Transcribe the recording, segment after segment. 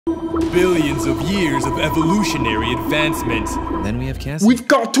Billions of years of evolutionary advancement. Then we have Cassie. We've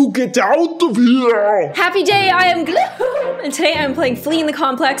got to get out of here! Happy day, I am Gloom! And today I'm playing Fleeing the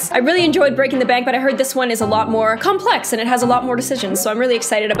Complex. I really enjoyed Breaking the Bank, but I heard this one is a lot more complex and it has a lot more decisions, so I'm really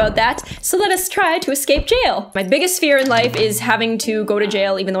excited about that. So let us try to escape jail. My biggest fear in life is having to go to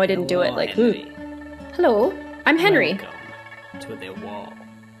jail even though I didn't do it. Like, ooh. Hello, I'm Henry. Welcome to the wall.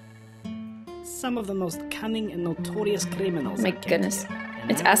 Some of the most cunning and notorious criminals. My are kept goodness. here. And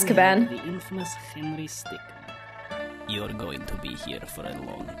It's now we Azkaban. have the infamous Henry Stickmin. You're going to be here for a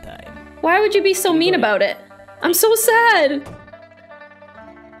long time. Why would you be so mean about it? I'm so sad.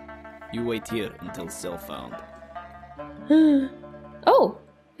 You wait here until cell found. Oh,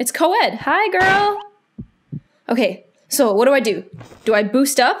 it's co-ed. Hi, girl. Okay, so what do? Do I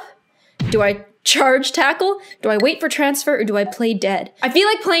boost up? Do I charge tackle? Do I wait for transfer or do I play dead? I feel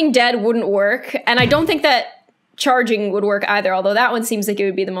like playing dead wouldn't work, and I don't think that charging would work either, although that one seems like it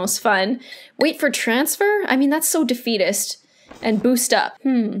would be the most fun. Wait for transfer? I mean, that's so defeatist. And boost up.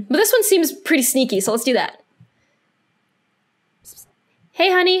 But this one seems pretty sneaky, so let's do that.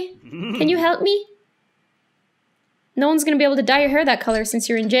 Hey, honey. Can you help me? No one's gonna be able to dye your hair that color since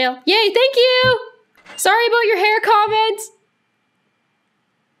you're in jail. Yay, thank you! Sorry about your hair comments!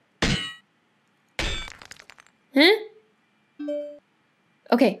 Huh?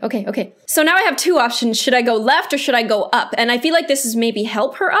 Okay. So now I have two options. Should I go left or should I go up? And I feel like this is maybe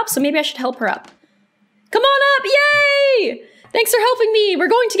help her up, so maybe I should help her up. Come on up, yay! Thanks for helping me, we're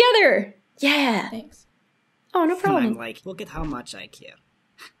going together. Yeah. Thanks. Oh, no I'm problem. like, look at how much I care.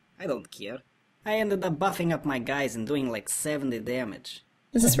 I don't care. I ended up buffing up my guys and doing like 70 damage.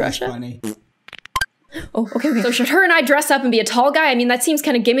 Is this Russia? Funny. Oh, okay. So should her and I dress up and be a tall guy? I mean, that seems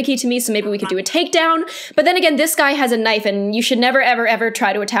kind of gimmicky to me, so maybe we could do a takedown. But then again, this guy has a knife, and you should never, ever, ever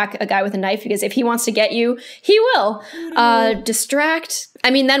try to attack a guy with a knife, because if he wants to get you, he will. Distract. I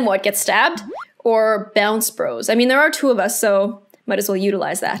mean, then what? Get stabbed? Or bounce bros? I mean, there are two of us, so might as well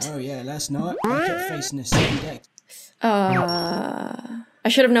utilize that. Oh yeah, last night I kept facing the same deck. I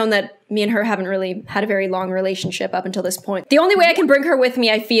should have known that me and her haven't really had a very long relationship up until this point. The only way I can bring her with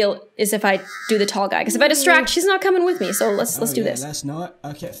me, I feel, is if I do the tall guy. Because if I distract, she's not coming with me. So let's do this. Last night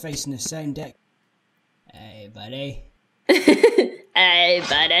I kept facing the same deck. Hey, buddy. Hey,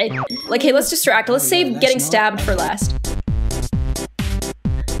 buddy. Like, hey, let's distract. Let's save getting stabbed for last.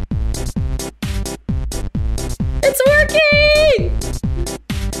 It's working!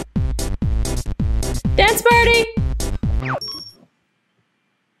 Dance party!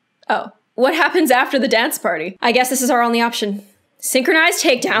 Oh, what happens after the dance party? I guess this is our only option. Synchronized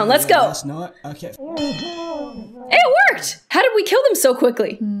takedown, let's go! Last night I kept... It worked! How did we kill them so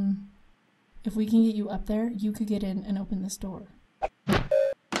quickly? If we can get you up there, you could get in and open this door.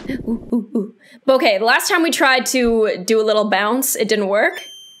 Ooh. Okay, the last time we tried to do a little bounce, it didn't work.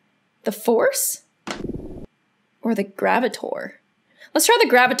 The force? Or the gravitor? Let's try the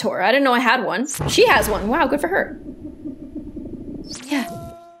gravitor. I didn't know I had one. She has one. Wow, good for her. Yeah.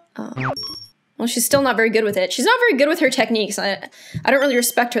 Well, she's still not very good with it. She's not very good with her techniques. I don't really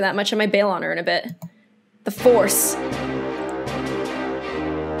respect her that much. I might bail on her in a bit. The force.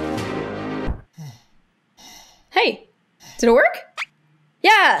 Hey, did it work?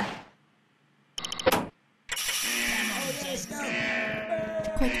 Yeah.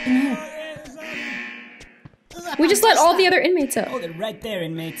 Quick, in here. We just let all the other inmates out. Oh, they're right there,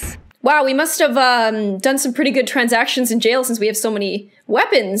 inmates. Wow, we must have done some pretty good transactions in jail since we have so many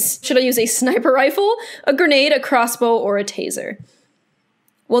weapons. Should I use a sniper rifle, a grenade, a crossbow, or a taser?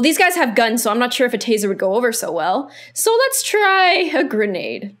 Well, these guys have guns, so I'm not sure if a taser would go over so well. So let's try a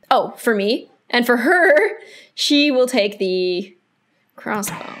grenade. Oh, for me. And for her, she will take the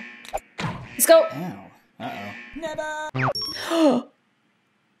crossbow. Let's go. Ow. Uh-oh. Never!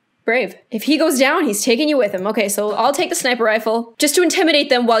 Brave. If he goes down, he's taking you with him. Okay, so I'll take the sniper rifle just to intimidate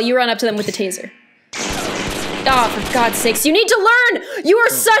them while you run up to them with the taser. Oh, for God's sakes, you need to learn! You are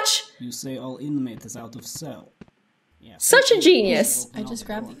such... You say all inmates is out of cell. Yeah. Such a genius. I just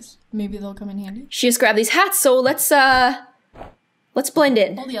grabbed these. Maybe they'll come in handy. She just grabbed these hats, so let's blend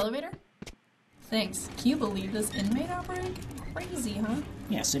in. Oh, the elevator? Thanks. Can you believe this inmate outbreak? Crazy, huh?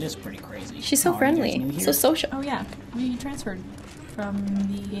 Yes, it is pretty crazy. She's so Oh, are you guys new friendly, here? so social. Oh yeah, we transferred from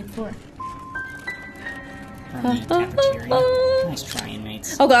the 8th floor. Permanent cafeteria. Nice try,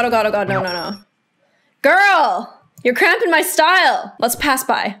 inmates. Oh god, no. Girl! You're cramping my style! Let's pass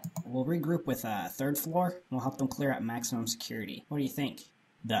by. We'll regroup with 3rd floor, and we'll help them clear out maximum security. What do you think?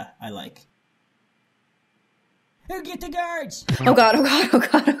 Duh, I like. Who get the guards? Oh god.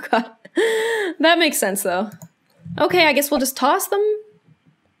 That makes sense, though. Okay, I guess we'll just toss them.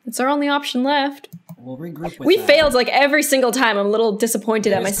 It's our only option left. we'll regroup with We failed like every single time. I'm a little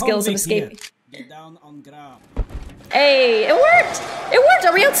disappointed at my There's skills of convicts here. escaping. Get down on ground. Hey, it worked! It worked!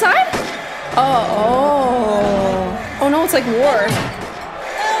 Are we outside? Oh no, it's like war.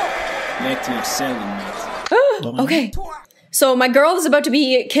 Back to your cell, mate. Okay. So my girl is about to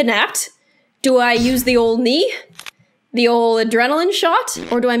be kidnapped. Do I use the old knee? The old adrenaline shot?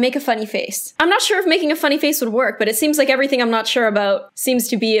 Or do I make a funny face? I'm not sure if making a funny face would work, but it seems like everything I'm not sure about seems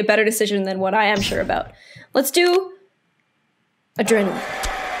to be a better decision than what I am sure about. Let's do adrenaline.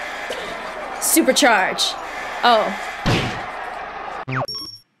 Supercharge. Oh.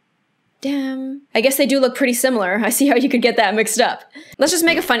 Damn. I guess they do look pretty similar. I see how you could get that mixed up. Let's just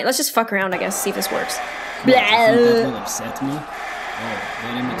make a funny, let's just fuck around, I guess, see if this works. That will upset me. Oh,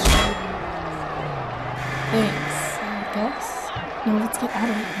 very much. Thanks, I guess. No, let's get out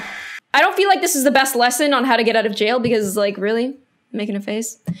of here. I don't feel like this is the best lesson on how to get out of jail because, like, really? Making a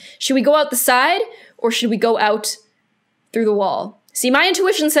face? Should we go out the side or should we go out through the wall? See, my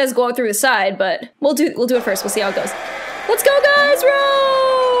intuition says go out through the side, but we'll do it first. We'll see how it goes. Let's go, guys! Row!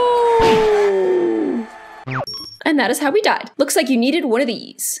 And that is how we died. Looks like you needed one of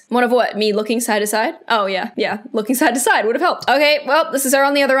these. One of what? Me looking side to side? Oh, yeah. Looking side to side would have helped. Okay, well, this is our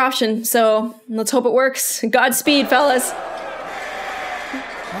only other option, so let's hope it works. Godspeed, fellas.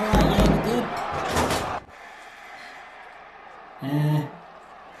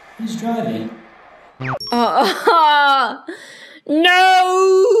 Who's driving?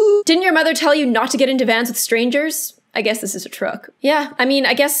 No! Didn't your mother tell you not to get into vans with strangers? I guess this is a truck. Yeah, I mean,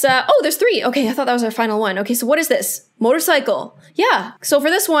 I guess, oh, there's 3. Okay, I thought that was our final one. Okay, so what is this? Motorcycle. Yeah, so for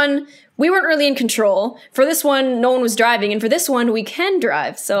this one, we weren't really in control. For this one, no one was driving. And for this one, we can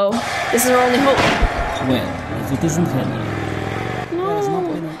drive. So this is our only hope. Well, if it isn't Henry.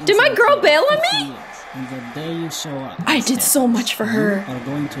 No. Did my girl bail on me? And the day you show up, I did so much for her. You are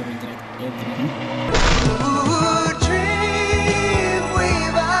going to regret everything.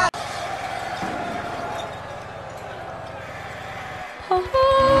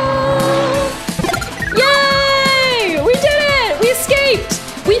 Yay! We did it! We escaped!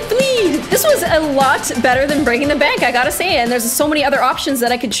 We fled! This was a lot better than breaking the bank, I gotta say, and there's so many other options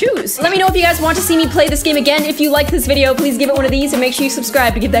that I could choose. Let me know if you guys want to see me play this game again. If you like this video, please give it one of these and make sure you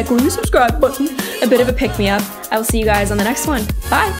subscribe to give that gloomy subscribe button a bit of a pick-me-up. I will see you guys on the next one. Bye!